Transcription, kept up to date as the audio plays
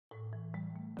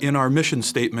In our mission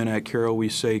statement at Carroll, we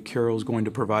say Carroll is going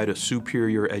to provide a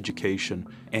superior education,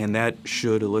 and that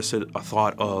should elicit a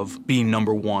thought of being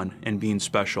number one and being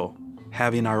special.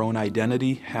 Having our own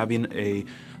identity, having a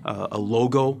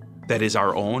logo that is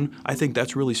our own, I think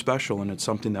that's really special, and it's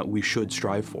something that we should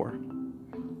strive for.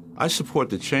 I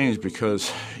support the change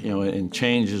because, and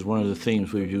change is one of the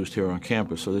themes we've used here on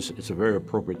campus, so it's a very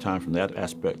appropriate time from that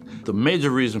aspect. The major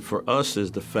reason for us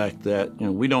is the fact that,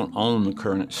 we don't own the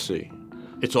current C.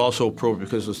 It's also appropriate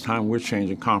because it's time we're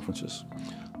changing conferences.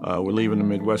 We're leaving the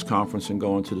Midwest Conference and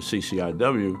going to the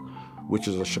CCIW, which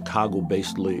is a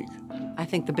Chicago-based league. I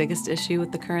think the biggest issue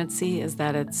with the current C is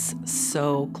that it's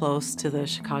so close to the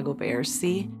Chicago Bears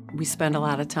C. We spend a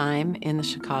lot of time in the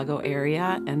Chicago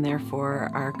area and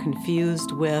therefore are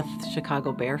confused with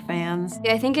Chicago Bear fans.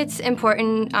 I think it's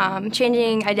important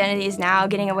changing identities now,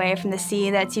 getting away from the C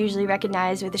that's usually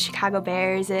recognized with the Chicago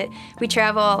Bears. We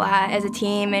travel a lot as a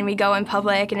team and we go in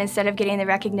public, and instead of getting the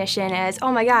recognition as,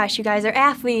 oh my gosh, you guys are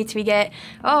athletes, we get,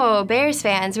 oh, Bears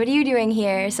fans, what are you doing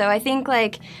here? So I think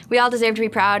we all deserve to be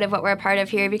proud of what we're a part of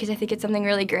here because I think it's something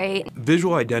really great.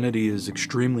 Visual identity is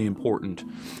extremely important.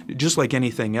 Just like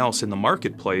anything else in the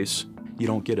marketplace, you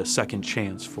don't get a second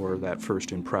chance for that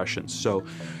first impression. So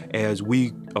as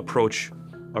we approach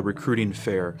a recruiting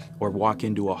fair or walk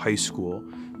into a high school,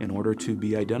 in order to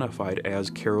be identified as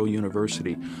Carroll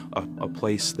University, a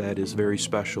place that is very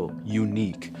special,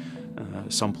 unique,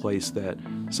 someplace that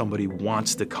somebody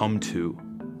wants to come to,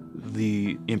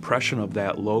 the impression of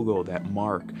that logo, that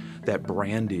mark, that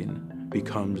branding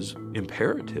becomes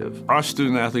imperative. Our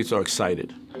student athletes are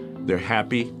excited. They're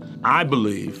happy. I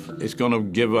believe it's going to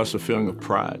give us a feeling of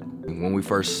pride. When we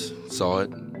first saw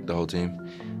it, the whole team,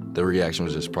 the reaction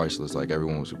was just priceless. Like,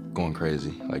 everyone was going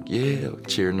crazy. Like, yeah,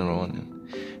 cheering it on.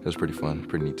 And it was pretty fun,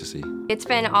 pretty neat to see. It's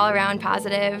been all around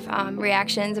positive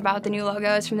reactions about the new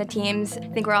logos from the teams. I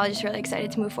think we're all just really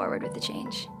excited to move forward with the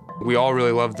change. We all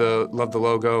really love the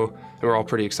logo, and we're all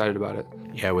pretty excited about it.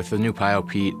 Yeah, with the new Pio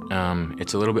Pete,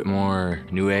 it's a little bit more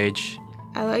new age.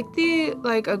 I like the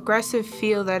aggressive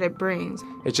feel that it brings.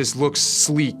 It just looks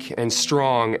sleek and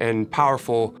strong and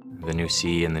powerful. The new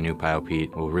C and the new Pio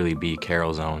Pete will really be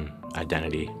Carroll's own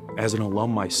identity. As an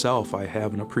alum myself, I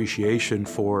have an appreciation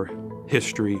for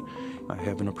history. I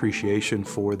have an appreciation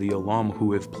for the alum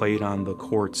who have played on the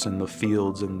courts and the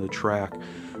fields and the track,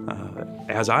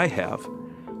 as I have.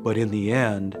 But in the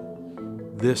end,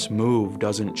 this move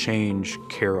doesn't change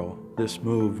Carroll. This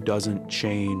move doesn't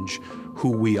change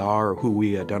who we are, who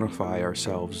we identify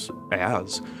ourselves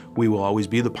as. We will always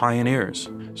be the pioneers.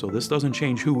 So this doesn't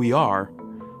change who we are.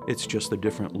 It's just a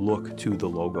different look to the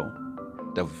logo.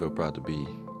 Definitely feel proud to be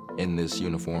in this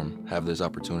uniform, have this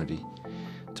opportunity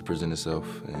to present itself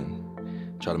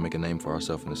and try to make a name for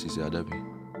ourselves in the CCIW.